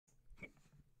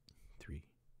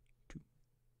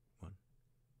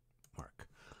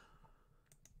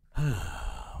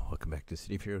to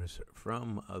City Heroes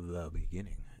from the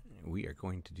beginning. We are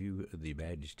going to do the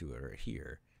badge tour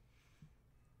here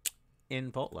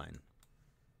in Faultline.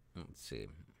 Let's see.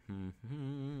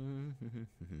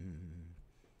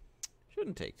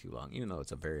 Shouldn't take too long, even though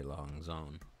it's a very long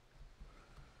zone.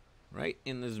 Right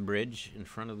in this bridge in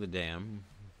front of the dam.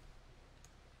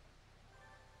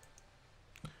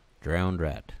 Drowned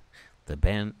rat.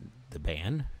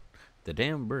 The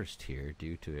dam burst here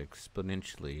due to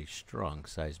exponentially strong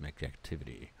seismic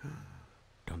activity.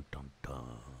 Dun dun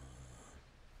dun.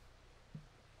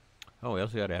 Oh, we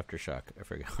also got Aftershock. I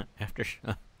forgot.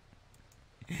 Aftershock.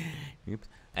 Oops.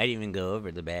 I didn't even go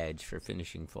over the badge for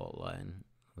finishing Faultline,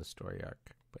 the story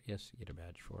arc. But yes, you get a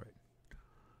badge for it.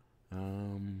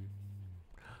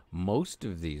 Most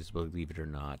of these, believe it or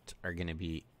not, are going to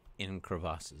be in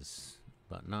crevasses,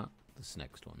 but not this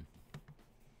next one.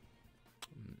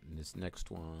 This next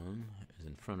one is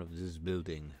in front of this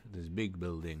building, this big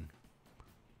building.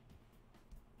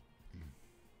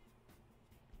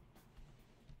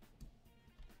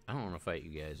 I don't want to fight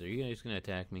you guys. Are you guys going to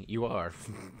attack me? You are.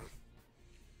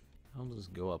 I'll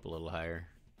just go up a little higher.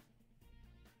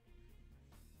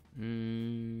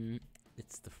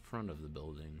 It's the front of the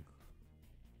building.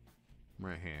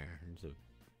 Right here.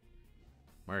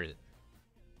 Where is it?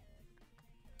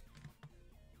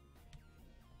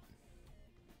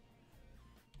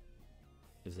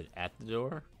 Is it at the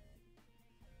door?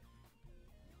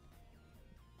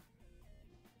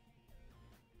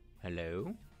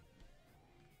 Hello?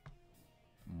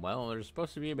 Well, there's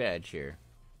supposed to be a badge here.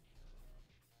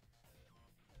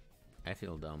 I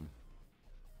feel dumb.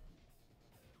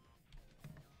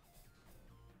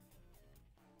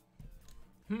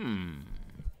 I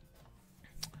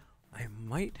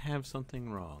might have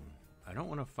something wrong. I don't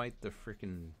want to fight the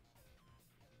frickin'...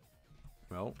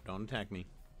 Well, don't attack me.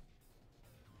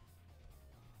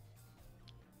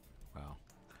 Well,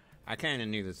 I kind of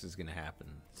knew this was going to happen,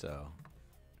 so...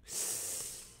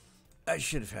 I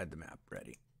should have had the map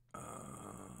ready.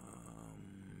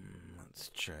 Let's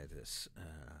try this.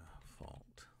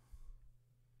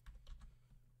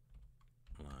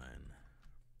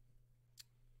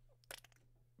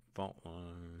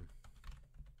 Faultline.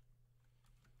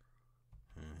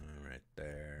 Right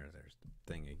there. There's the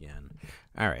thing again.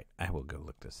 Alright, I will go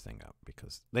look this thing up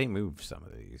because they moved some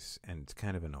of these and it's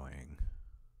kind of annoying.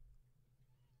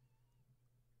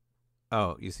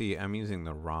 Oh, you see, I'm using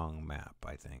the wrong map,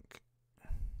 I think.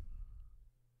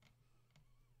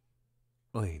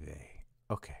 Oy vey.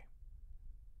 Okay.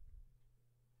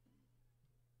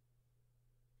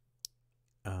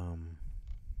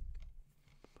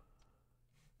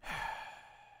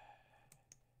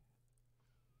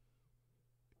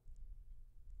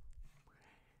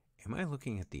 Am I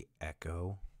looking at the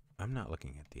echo? I'm not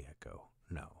looking at the echo.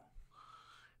 No.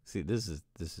 See, this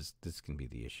can be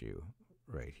the issue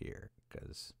right here,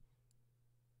 because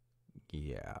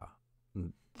yeah,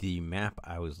 the map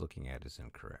I was looking at is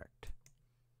incorrect.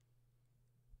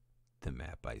 The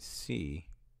map I see,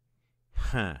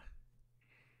 yeah,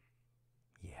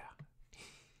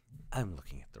 I'm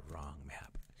looking at the wrong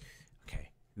map. Okay,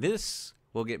 this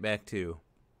we'll get back to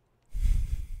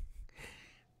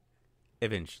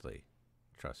eventually,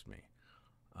 trust me.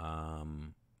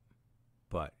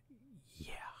 But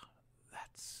yeah,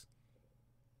 that's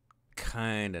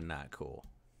kind of not cool.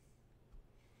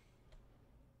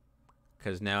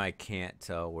 Because now I can't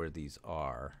tell where these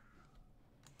are.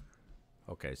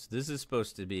 Okay, so this is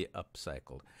supposed to be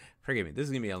upcycled. Forgive me, this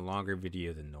is going to be a longer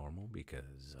video than normal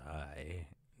because I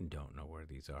don't know where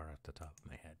these are off the top of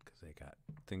my head because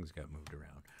things got moved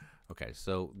around. Okay,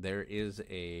 so there is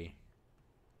a...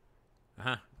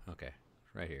 okay,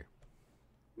 right here.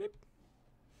 Beep.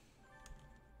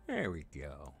 There we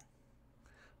go.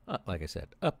 Like I said,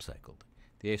 upcycled.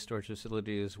 The ice storage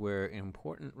facility is where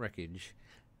important wreckage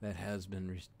that has been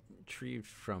retrieved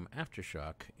from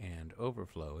Aftershock and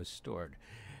overflow is stored.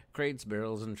 Crates,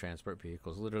 barrels, and transport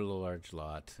vehicles litter a large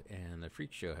lot, and the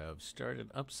Freak Show have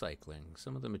started upcycling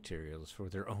some of the materials for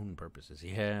their own purposes.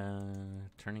 Yeah,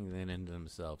 turning them into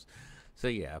themselves. So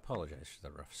yeah, I apologize for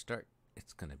the rough start.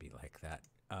 It's gonna be like that.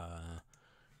 I'll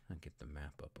get the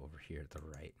map up over here, the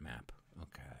right map.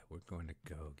 Okay, we're going to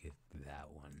go get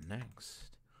that one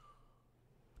next.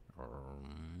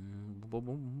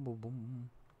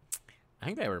 I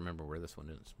think I remember where this one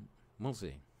is. We'll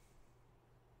see.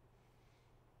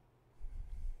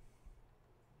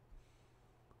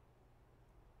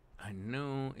 I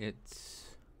know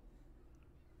it's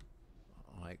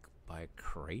like by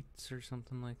crates or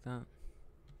something like that.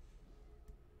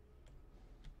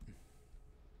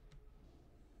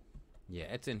 Yeah,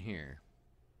 it's in here.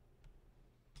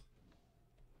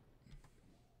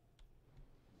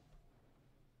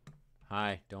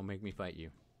 Hi, don't make me fight you.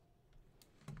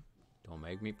 Don't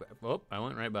make me... Oh, I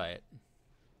went right by it.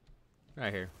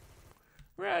 Right here.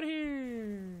 Right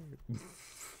here!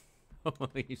 Oh,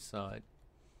 you saw it.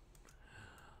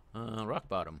 Rock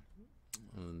bottom.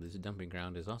 This dumping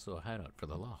ground is also a hideout for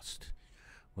the lost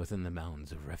within the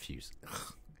mounds of refuse.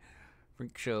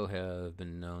 Freak show have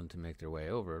been known to make their way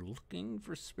over, looking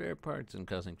for spare parts and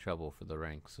causing trouble for the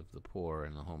ranks of the poor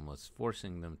and the homeless,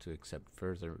 forcing them to accept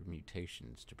further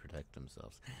mutations to protect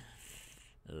themselves.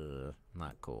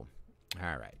 Not cool.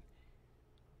 All right.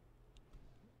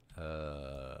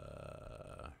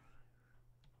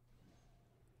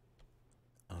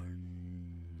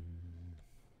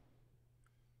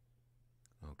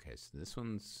 Okay, so this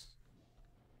one's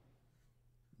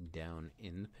down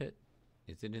in the pit.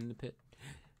 Is it in the pit?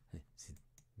 See,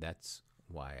 that's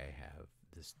why I have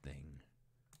this thing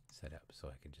set up, so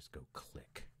I can just go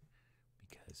click.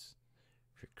 Because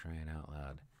if you're crying out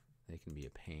loud, they can be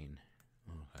a pain.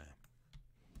 Okay.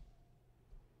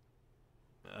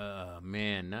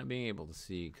 Man, not being able to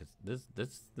see, because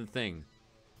that's the thing.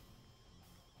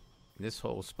 This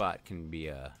whole spot can be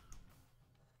a...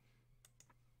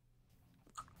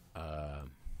 oh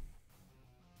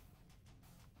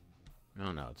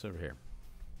no, it's over here.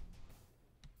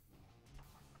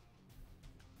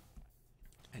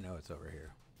 I know it's over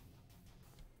here.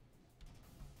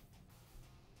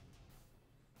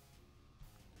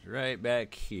 It's right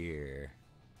back here.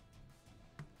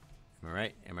 Am I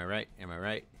right? Am I right? Am I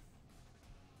right?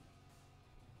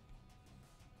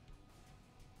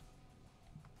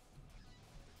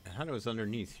 I thought it was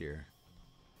underneath here.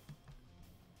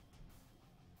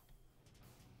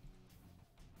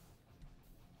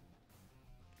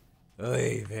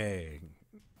 Oy vey.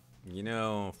 You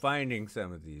know, finding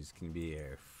some of these can be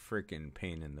a freaking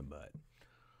pain in the butt.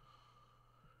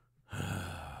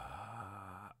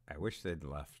 I wish they'd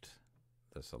left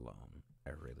this alone. I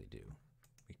really do.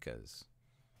 Because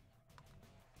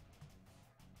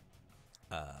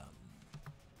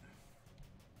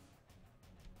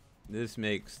this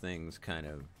makes things kind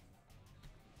of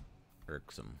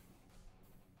irksome.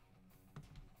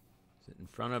 Is it in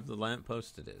front of the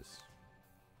lamppost? It is.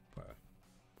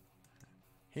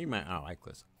 Hey, I like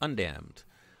this. Undammed.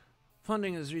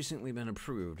 Funding has recently been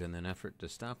approved in an effort to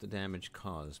stop the damage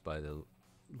caused by the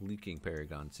leaking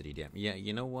Paragon City Dam. Yeah,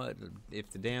 you know what? If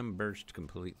the dam burst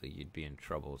completely, you'd be in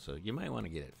trouble, so you might want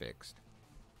to get it fixed.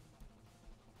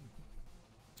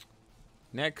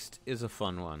 Next is a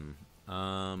fun one.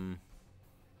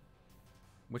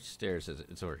 Which stairs is it?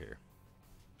 It's over here.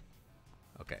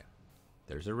 Okay.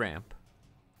 There's a ramp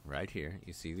right here.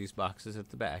 You see these boxes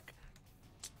at the back.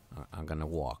 I'm gonna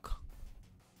walk.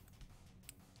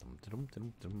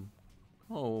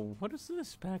 Oh, what is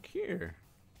this back here?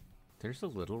 There's a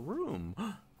little room.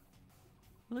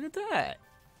 Look at that.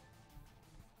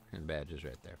 And badge is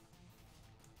right there.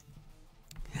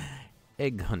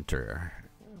 Egg Hunter.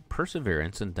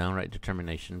 Perseverance and downright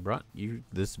determination brought you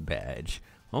this badge.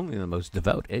 Only the most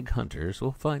devout egg hunters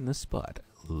will find this spot.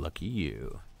 Lucky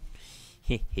you.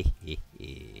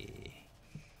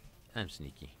 I'm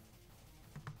sneaky.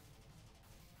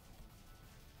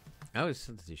 I always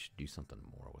said that they should do something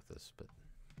more with this, but...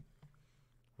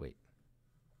 Wait.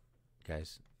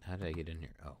 Guys, how did I get in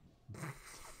here? Oh.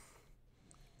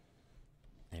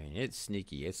 I mean, it's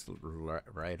sneaky. It's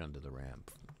right under the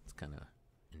ramp. It's kind of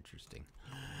interesting.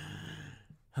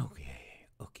 Okay.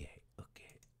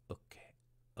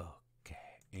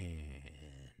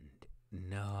 And...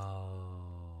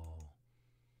 No.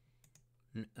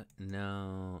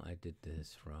 No, I did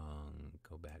this wrong.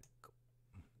 Go back.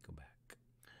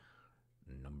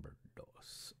 Number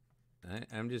dos.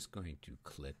 I'm just going to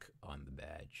click on the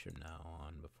badge from now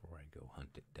on before I go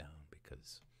hunt it down,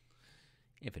 because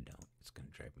if I don't, it's going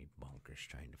to drive me bonkers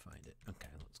trying to find it. Okay,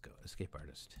 let's go. Escape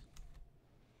Artist.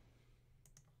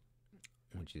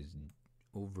 Which is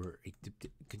over...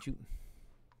 Could you...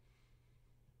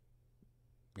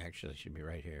 Actually, it should be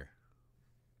right here.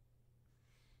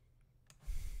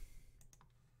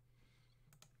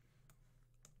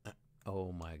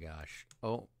 Oh my gosh.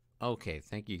 Oh, okay.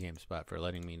 Thank you, GameSpot, for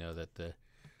letting me know that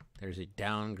there's a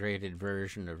downgraded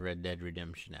version of Red Dead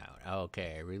Redemption out.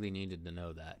 Okay, I really needed to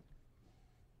know that.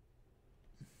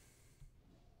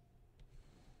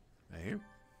 Right here.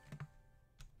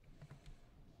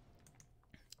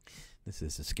 This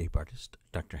is Escape Artist.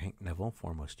 Dr. Hank Neville,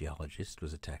 foremost geologist,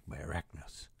 was attacked by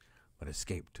Arachnos, but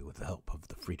escaped with the help of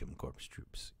the Freedom Corps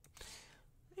troops.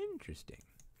 Interesting.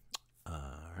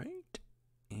 Alright.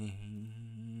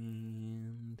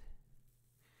 And...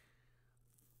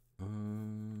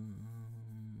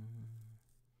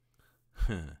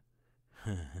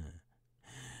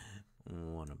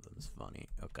 funny.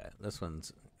 Okay, this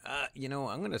one's... you know,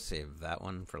 I'm going to save that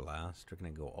one for last. We're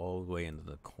going to go all the way into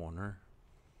the corner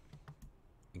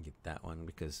and get that one,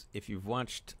 because if you've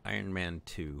watched Iron Man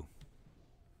 2...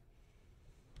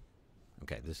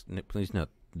 Okay, please note,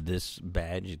 this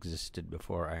badge existed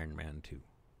before Iron Man 2.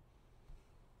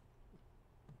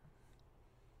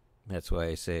 That's why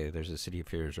I say there's a City of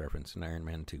Fears reference in Iron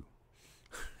Man 2.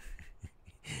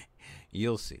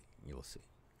 You'll see. You'll see.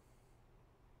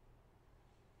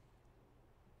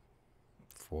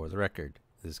 For the record,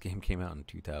 this game came out in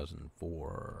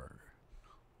 2004.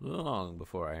 Long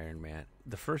before Iron Man.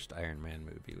 The first Iron Man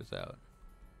movie was out.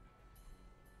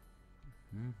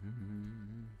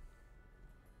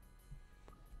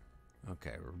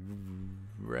 Okay,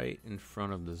 right in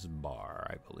front of this bar,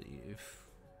 I believe.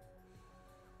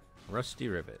 Rusty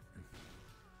Rivet.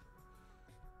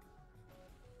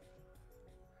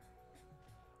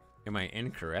 Am I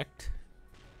incorrect?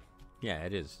 Yeah,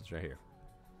 it is. It's right here.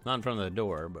 Not in front of the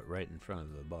door, but right in front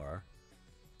of the bar.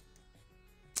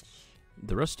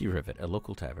 The Rusty Rivet, a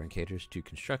local tavern, caters to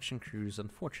construction crews.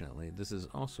 Unfortunately, this is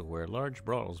also where large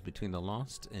brawls between the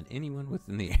lost and anyone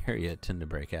within the area tend to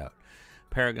break out.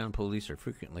 Paragon police are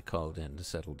frequently called in to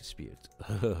settle disputes.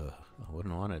 I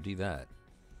wouldn't want to do that.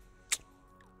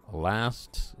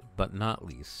 Last but not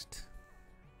least.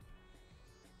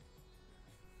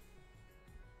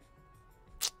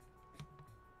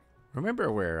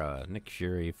 Remember where Nick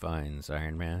Fury finds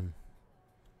Iron Man?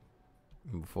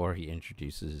 Before he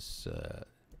introduces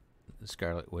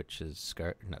Scarlet Witch as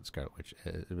not Scarlet Witch,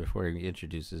 before he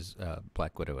introduces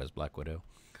Black Widow as Black Widow.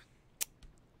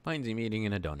 Finds him eating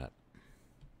in a donut.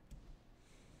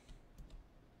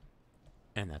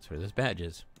 And that's where this badge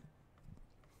is.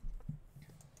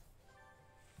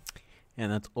 And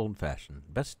that's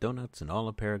old-fashioned. Best donuts in all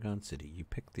of Paragon City. You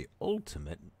pick the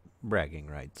ultimate bragging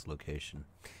rights location.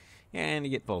 And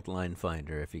you get Faultline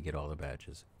Finder if you get all the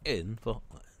badges in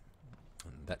Faultline.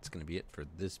 And that's going to be it for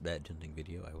this badge hunting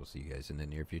video. I will see you guys in the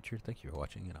near future. Thank you for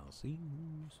watching, and I'll see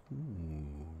you soon.